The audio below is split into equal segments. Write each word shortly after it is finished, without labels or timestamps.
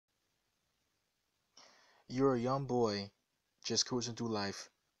You're a young boy, just cruising through life,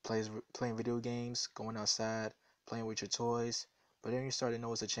 playing video games, going outside, playing with your toys, but then you start to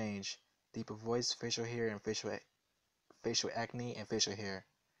notice a change. Deeper voice, facial hair, and facial acne and facial hair.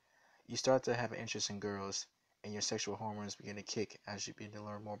 You start to have an interest in girls, and your sexual hormones begin to kick as you begin to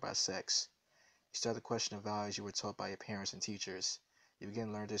learn more about sex. You start to question the values you were taught by your parents and teachers. You begin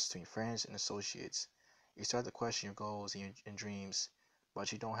to learn this between friends and associates. You start to question your goals and dreams,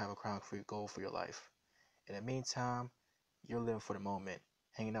 but you don't have a concrete goal for your life. In the meantime, you're living for the moment,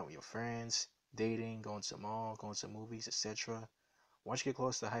 hanging out with your friends, dating, going to the mall, going to movies, etc. Once you get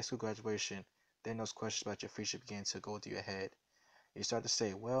close to high school graduation, then those questions about your future begin to go through your head. You start to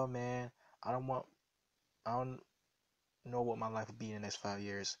say, well, man, I don't want, I don't know what my life will be in the next 5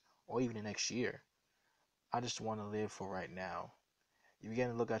 years or even the next year. I just want to live for right now. You begin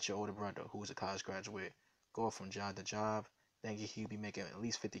to look at your older brother, who is a college graduate, go from job to job, thinking he'd be making at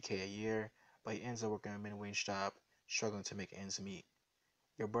least 50K a year, but he ends up working a minimum wage job, struggling to make ends meet.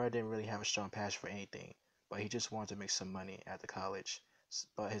 Your brother didn't really have a strong passion for anything, but he just wanted to make some money after college,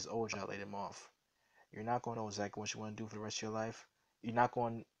 but his old job laid him off. You're not going to know exactly what you want to do for the rest of your life. You're not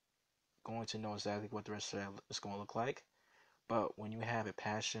going to know exactly what the rest of it is going to look like. But when you have a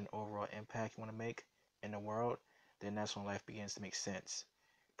passion, overall impact you want to make in the world, then that's when life begins to make sense.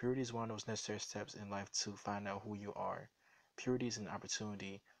 Purity is one of those necessary steps in life to find out who you are. Purity is an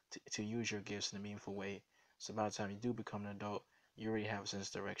opportunity to use your gifts in a meaningful way. So by the time you do become an adult, you already have a sense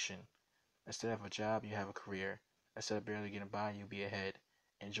of direction. Instead of a job, you have a career. Instead of barely getting by, you'll be ahead.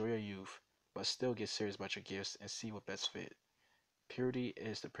 Enjoy your youth, but still get serious about your gifts and see what best fit. Purity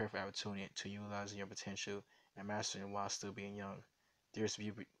is the perfect opportunity to utilizing your potential and mastering while still being young. There's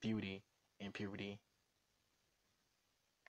beauty in puberty.